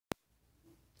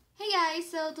Hey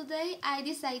guys, so today I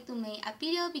decided to make a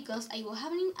video because I was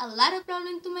having a lot of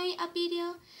problem to make a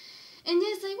video, and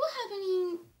yes, I was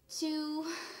having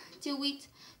two weeks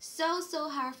so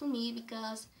hard for me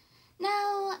because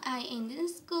now I ended in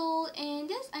school, and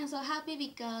yes, I'm so happy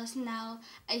because now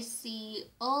I see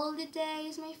all the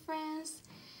days my friends,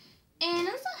 and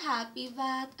I'm so happy.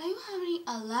 But I was having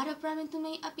a lot of problem to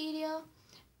make a video,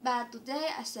 but today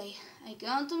I say I'm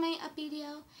going to make a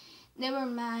video. Never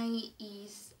mind,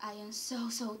 is I am so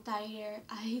tired.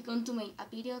 I going to make a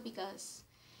video because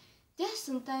yes,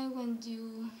 sometimes when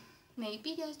you make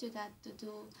videos, you got to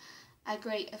do a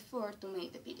great effort to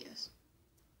make the videos.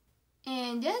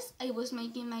 And yes, I was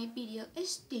making my video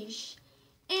Stitch,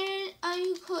 and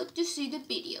I hope to see the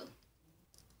video.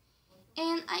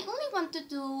 And I only want to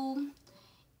do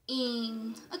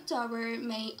in October,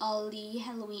 make all the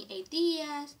Halloween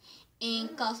ideas and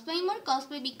more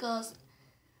cosplay because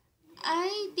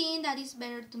I think that it's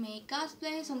better to make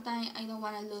cosplay. Sometimes I don't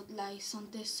want to look like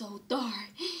something so dark.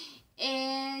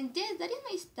 And yes, that is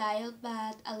my style,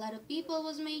 but a lot of people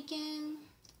was making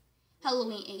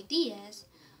Halloween ideas.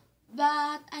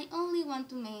 But I only want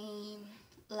to make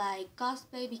like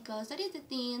cosplay because that is the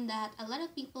thing that a lot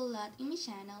of people like in my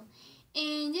channel.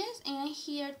 And yes, and I'm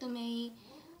here to make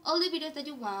all the videos that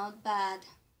you want, but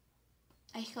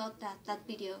I hope that that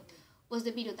video was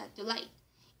the video that you like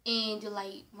and you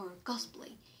like more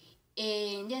cosplay.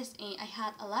 And yes, and I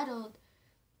had a lot of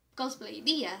cosplay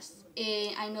ideas,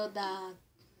 and I know that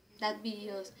that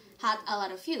videos had a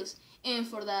lot of views, and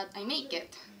for that I make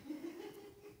it.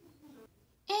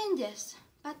 And yes,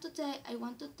 but today I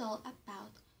want to talk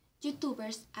about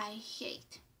YouTubers I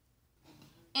hate.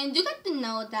 And you got to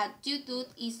know that YouTube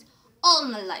is all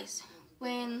my life.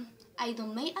 When I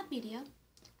don't make a video,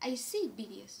 I see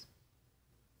videos.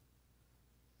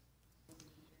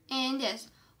 And yes,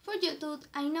 for YouTube,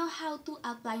 I know how to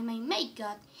apply my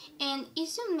makeup, and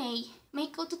if you make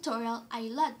makeup tutorial, I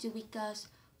love you because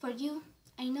for you,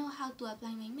 I know how to apply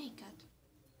my makeup.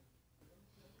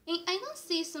 And I don't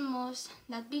see so much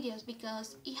that videos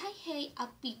because if I hate a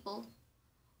people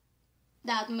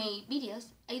that make videos,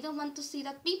 I don't want to see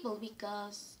that people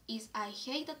because if I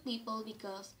hate that people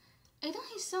because I don't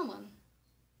hate someone.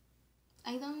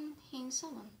 I don't hate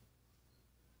someone.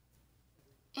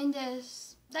 And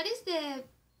yes, that is the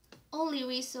only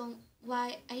reason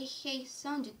why I hate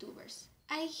some YouTubers.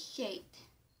 I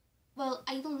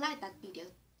don't like that video.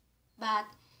 But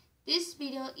this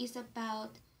video is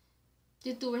about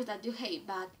YouTubers that you hate,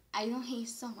 but I don't hate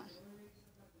someone.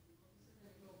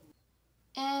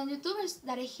 And YouTubers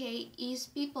that I hate is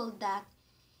people that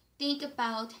think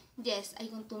about, yes, I'm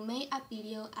going to make a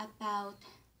video about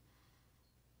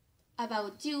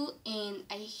you, and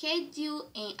I hate you,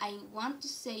 and I want to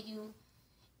say you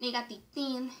negative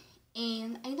thing,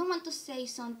 and I don't want to say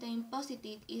something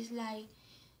positive. It's like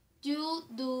you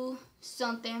do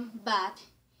something bad,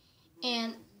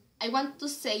 and I want to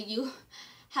say you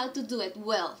how to do it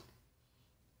well.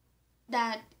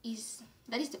 That is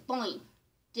the point.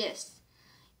 Yes,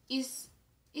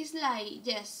 it's like,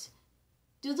 yes,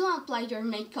 you don't apply your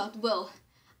makeup well.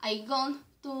 I'm going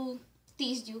to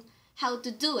teach you how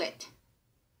to do it.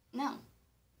 No,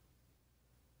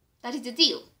 that is the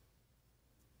deal.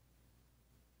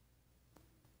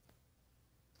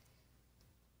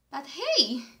 But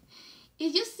hey,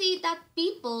 if you see that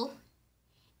people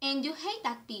and you hate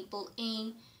that people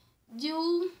and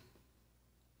you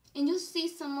see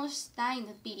so much time in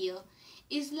the video,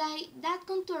 it's like that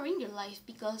going to ruin your life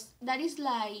because that is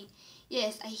like,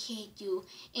 yes, I hate you,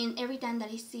 and every time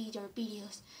that I see your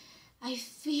videos, I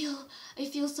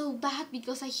feel so bad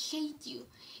because I hate you.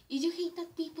 If you hate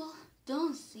that people,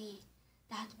 don't see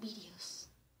that videos.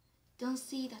 Don't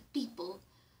see that people.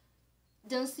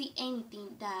 Don't see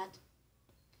anything that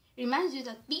reminds you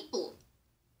that people.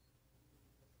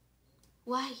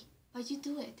 Why you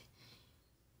do it?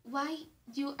 Why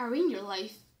you are in your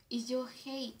life if you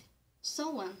hate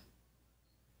someone?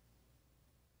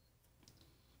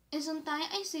 And sometimes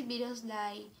I see videos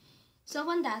like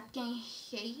someone that can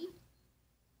hate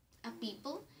a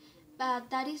people, but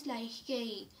that is like,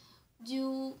 hey,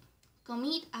 you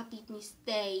commit a big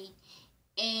mistake,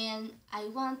 and I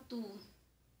want to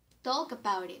talk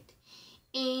about it.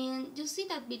 And you see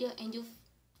that video, and you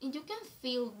can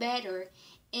feel better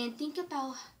and think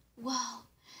about, wow,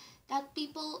 that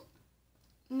people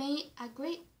made a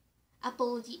great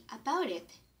apology about it.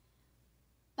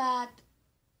 But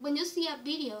when you see a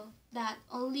video that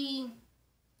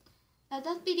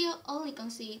video only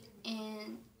consists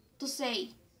and to say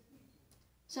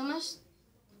so much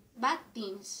bad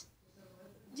things,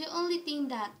 you only think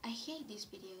that I hate this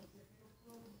video,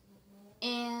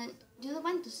 and you don't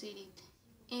want want to see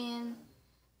it and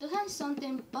to have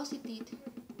something positive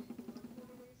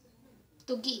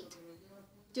to get.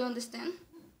 Do you understand?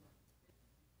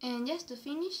 And just to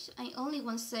finish, I only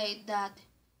want to say that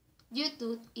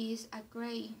YouTube is a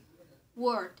great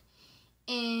word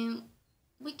and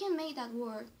we can make that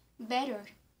word better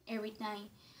every time.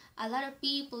 A lot of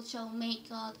people show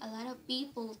makeup, a lot of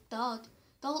people thought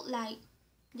like,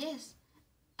 yes,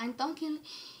 I'm talking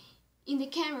in the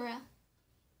camera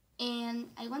and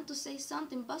I want to say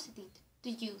something positive to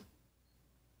you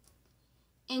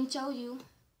and show you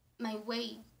my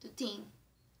way to think.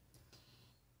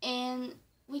 And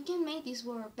we can make this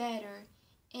world better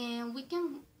and we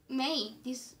can make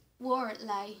this world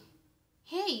like,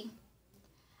 hey,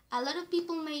 a lot of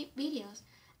people make videos,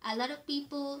 a lot of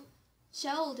people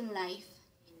show them life,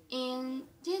 and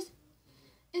just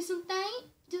and sometimes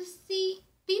you see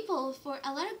people for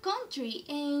a lot of country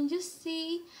and you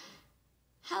see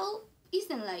how is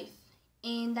the life,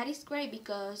 and that is great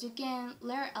because you can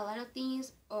learn a lot of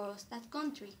things of that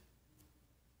country.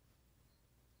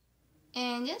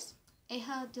 And yes, I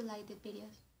hope you like the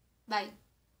videos. Bye.